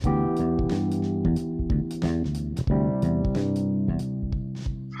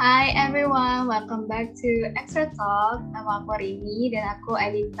Hi everyone, welcome back to Extra Talk. Nama aku Rini dan aku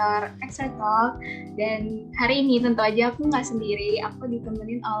editor Extra Talk. Dan hari ini tentu aja aku nggak sendiri, aku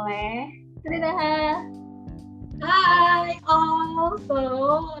ditemenin oleh Dadah. Hai all,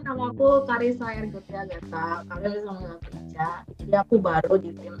 nama aku Karissa Ergotia Gata. Kalian bisa manggil aku Ica. Jadi aku baru di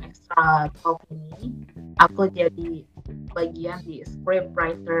tim Extra Talk ini. Aku jadi bagian di script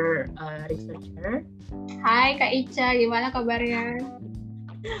writer researcher. Hai Kak Ica, gimana kabarnya?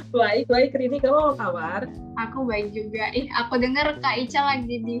 Baik, Rini, kamu apa kabar? Aku baik juga. Aku dengar Kak Ica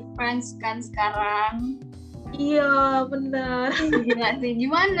lagi di France kan sekarang. Iya, benar. Gila sih,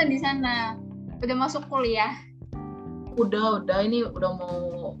 gimana di sana? Udah masuk kuliah? Udah, ini udah mau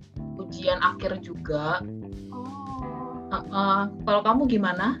ujian akhir juga. Kalau kamu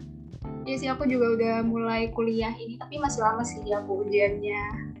gimana? Iya sih, aku juga udah mulai kuliah ini, tapi masih lama sih aku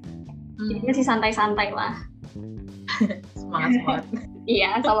ujiannya. Jadi masih santai-santai lah. Semangat.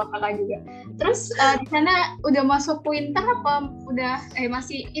 Iya, sama kakak juga. Terus di sana udah masuk winter apa udah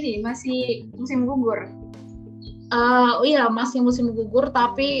masih musim gugur? Iya, masih musim gugur,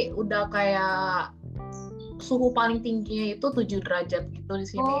 tapi udah kayak suhu paling tingginya itu 7 derajat gitu di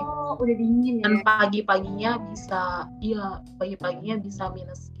sini. Oh, udah dingin ya. Dan pagi-paginya bisa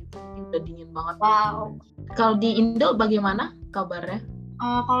minus gitu. Jadi udah dingin banget. Wow. Kalau di Indo bagaimana kabarnya?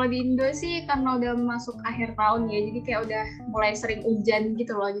 Kalau di Indo sih karena udah masuk akhir tahun ya, jadi kayak udah mulai sering hujan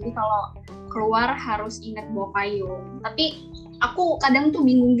gitu loh. Jadi kalau keluar harus ingat bawa payung. Tapi aku kadang tuh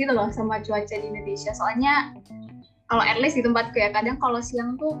bingung gitu loh sama cuaca di Indonesia. Soalnya kalau at least di tempatku ya, kadang kalau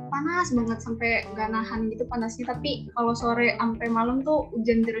siang tuh panas banget sampai gak nahan gitu panasnya. Tapi kalau sore sampai malam tuh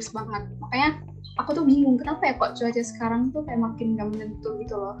hujan deras banget. Makanya aku tuh bingung kenapa ya kok cuaca sekarang tuh kayak makin gak menentu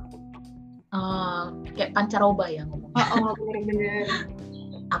gitu loh. Kayak pancaroba ya ngomongnya. Oh, bener-bener.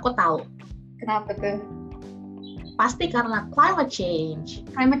 Aku tahu. Kenapa tuh? Pasti karena climate change.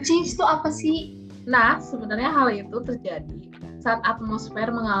 Climate change itu apa sih? Nah, sebenarnya hal itu terjadi saat atmosfer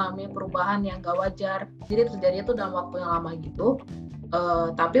mengalami perubahan yang gak wajar. Jadi terjadi itu dalam waktu yang lama gitu.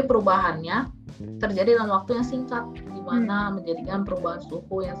 Tapi perubahannya terjadi dalam waktu yang singkat, di mana menjadikan perubahan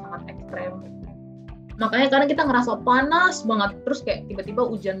suhu yang sangat ekstrem. Makanya kadang kita ngerasa panas banget, terus kayak tiba-tiba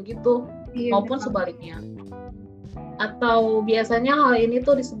hujan gitu, maupun sebaliknya. Atau biasanya hal ini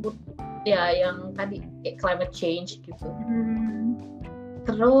tuh disebut ya yang tadi climate change gitu.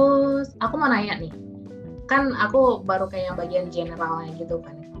 Terus aku mau nanya nih, kan aku baru kayak bagian generalnya gitu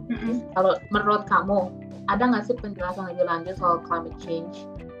kan. Kalau menurut kamu ada nggak sih penjelasan lebih lanjut soal climate change?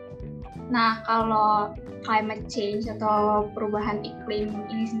 Nah, kalau climate change atau perubahan iklim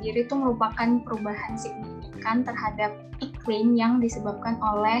ini sendiri itu merupakan perubahan signifikan terhadap iklim yang disebabkan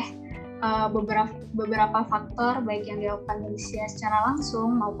oleh beberapa faktor baik yang dilakukan manusia secara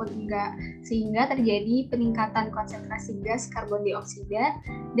langsung maupun enggak, sehingga terjadi peningkatan konsentrasi gas karbon dioksida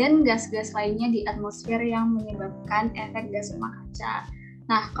dan gas-gas lainnya di atmosfer yang menyebabkan efek gas rumah kaca.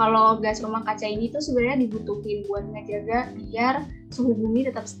 Nah, kalau gas rumah kaca ini tuh sebenarnya dibutuhin buat ngejaga biar suhu bumi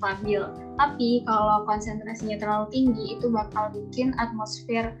tetap stabil. Tapi kalau konsentrasinya terlalu tinggi itu bakal bikin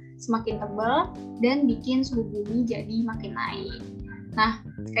atmosfer semakin tebal dan bikin suhu bumi jadi makin naik. Nah,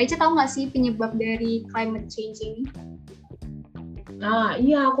 Kak Ica tahu nggak sih penyebab dari climate change ini? Nah,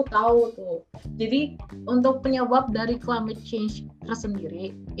 iya aku tahu tuh. Jadi untuk penyebab dari climate change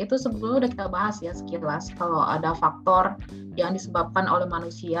tersendiri itu sebelumnya udah kita bahas ya sekilas kalau ada faktor yang disebabkan oleh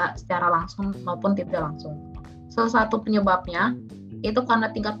manusia secara langsung maupun tidak langsung. Salah satu penyebabnya itu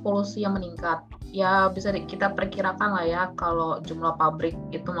karena tingkat polusi yang meningkat. Ya bisa kita perkirakan lah ya kalau jumlah pabrik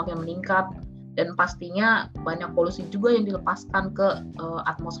itu makin meningkat dan pastinya banyak polusi juga yang dilepaskan ke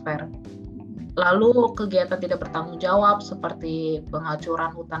atmosfer. Lalu kegiatan tidak bertanggung jawab seperti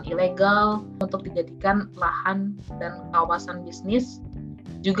penghancuran hutan ilegal untuk dijadikan lahan dan kawasan bisnis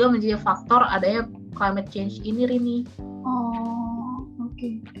juga menjadi faktor adanya climate change ini, Rini. Oh,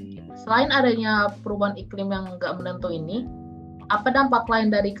 oke. Selain adanya perubahan iklim yang nggak menentu ini, apa dampak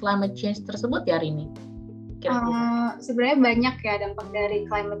lain dari climate change tersebut ya, Rini? Sebenarnya banyak ya dampak dari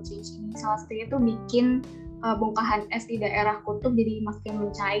climate change ini. Salah satunya itu bikin bongkahan es di daerah kutub jadi makin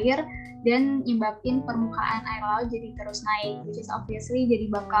mencair dan nyebabin permukaan air laut jadi terus naik, which is obviously jadi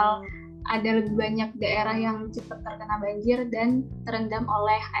bakal ada lebih banyak daerah yang cepat terkena banjir dan terendam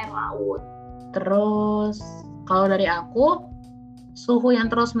oleh air laut. Terus kalau dari aku, suhu yang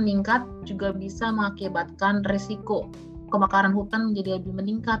terus meningkat juga bisa mengakibatkan risiko kebakaran hutan menjadi lebih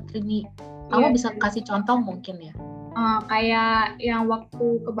meningkat, Rini. Kamu bisa kasih contoh mungkin ya? Kayak yang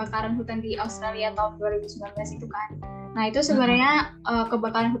waktu kebakaran hutan di Australia tahun 2019 itu kan. Nah itu sebenarnya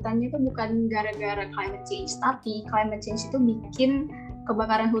kebakaran hutannya itu bukan gara-gara climate change, tapi climate change itu bikin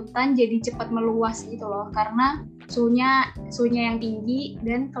kebakaran hutan jadi cepat meluas gitu loh, karena suhunya yang tinggi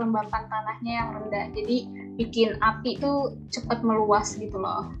dan kelembapan tanahnya yang rendah. Jadi bikin api tuh cepat meluas gitu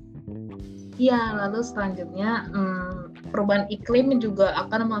loh. Iya, lalu selanjutnya perubahan iklim juga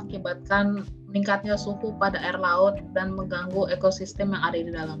akan mengakibatkan meningkatnya suhu pada air laut dan mengganggu ekosistem yang ada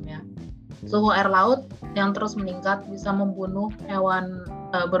di dalamnya. Suhu air laut yang terus meningkat bisa membunuh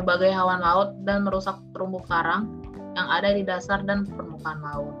berbagai hewan laut dan merusak terumbu karang yang ada di dasar dan permukaan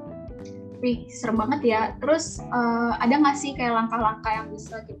laut. Wih, serem banget ya. Terus ada nggak sih kayak langkah-langkah yang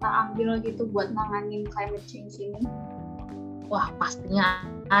bisa kita ambil gitu buat nanganin climate change ini? Wah, pastinya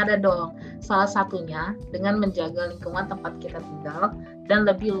ada dong. Salah satunya dengan menjaga lingkungan tempat kita tinggal dan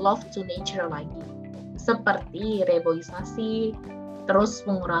lebih love to nature lagi. Seperti reboisasi, terus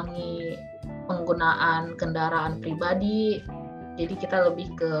mengurangi penggunaan kendaraan pribadi. Jadi kita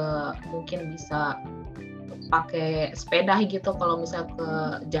lebih ke mungkin bisa pakai sepeda gitu kalau misalnya ke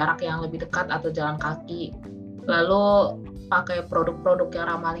jarak yang lebih dekat atau jalan kaki. Lalu pakai produk-produk yang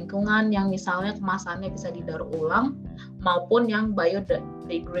ramah lingkungan yang misalnya kemasannya bisa didaur ulang maupun yang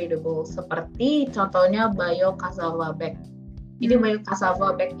biodegradable seperti contohnya bio cassava bag. Jadi bio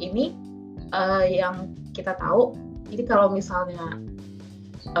cassava bag ini yang kita tahu, jadi kalau misalnya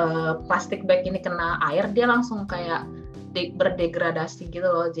plastik bag ini kena air, dia langsung kayak berdegradasi gitu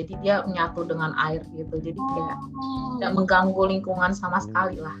loh. Jadi dia menyatu dengan air gitu. Jadi kayak tidak mengganggu lingkungan sama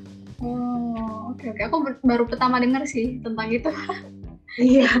sekali lah. Oke. Aku baru pertama dengar sih tentang itu.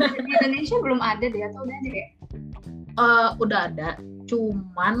 Iya. Di Indonesia belum ada deh, atau udah ada ya? Udah ada,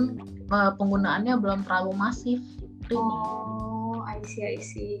 cuman penggunaannya belum terlalu masif. I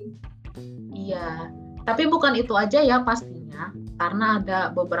see. Iya. Tapi bukan itu aja ya pastinya, karena ada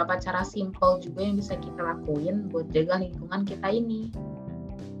beberapa cara simpel juga yang bisa kita lakuin buat jaga lingkungan kita ini.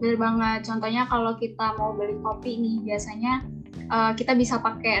 Bener banget. Contohnya kalau kita mau beli kopi nih, biasanya kita bisa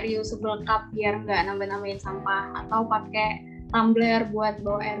pakai reusable cup biar nggak nambah-nambahin sampah, atau pakai tumbler buat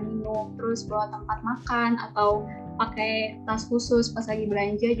bawa air minum, terus bawa tempat makan, atau pakai tas khusus pas lagi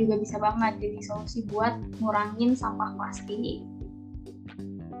belanja juga bisa banget jadi solusi buat ngurangin sampah plastik.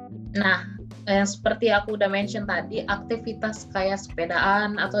 Nah, seperti aku udah mention tadi, aktivitas kayak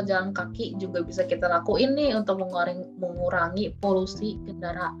sepedaan atau jalan kaki juga bisa kita lakuin nih untuk mengurangi polusi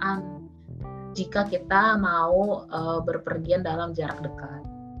kendaraan jika kita mau berpergian dalam jarak dekat.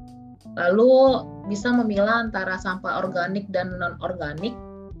 Lalu bisa memilah antara sampah organik dan non-organik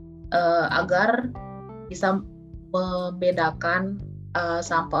agar bisa membedakan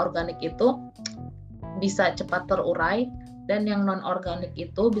sampah organik itu bisa cepat terurai dan yang non-organik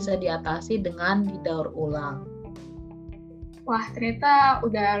itu bisa diatasi dengan didaur ulang. Wah, ternyata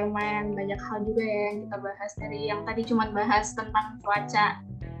udah lumayan banyak hal juga ya yang kita bahas, dari yang tadi cuma bahas tentang cuaca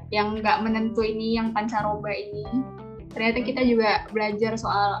yang nggak menentu ini, yang pancaroba ini. Ternyata kita juga belajar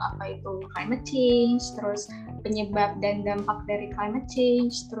soal apa itu climate change, terus penyebab dan dampak dari climate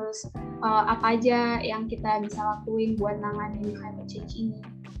change, terus apa aja yang kita bisa lakuin buat nanganin climate change ini.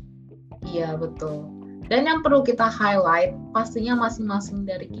 Iya, betul. Dan yang perlu kita highlight, pastinya masing-masing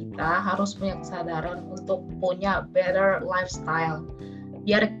dari kita harus punya kesadaran untuk punya better lifestyle,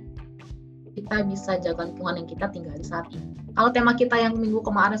 biar kita bisa jaga lingkungan yang kita tinggal di saat ini. Kalau tema kita yang minggu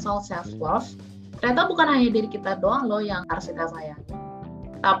kemarin soal self-love, ternyata bukan hanya diri kita doang loh yang harus kita sayangi,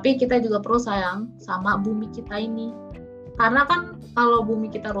 tapi kita juga perlu sayang sama bumi kita ini. Karena kan kalau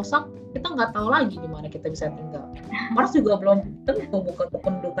bumi kita rusak, kita nggak tahu lagi di mana kita bisa tinggal. Mars juga belum tentu buka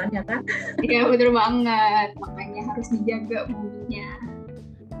kependudukannya kan? Iya, betul banget. Makanya harus dijaga buminya.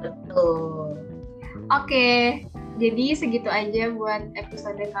 Betul. Oke, jadi segitu aja buat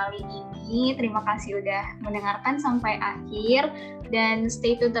episode kali ini. Terima kasih udah mendengarkan sampai akhir, dan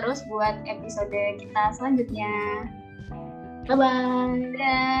stay tune terus buat episode kita selanjutnya. Bye-bye.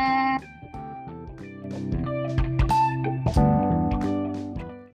 Dadah.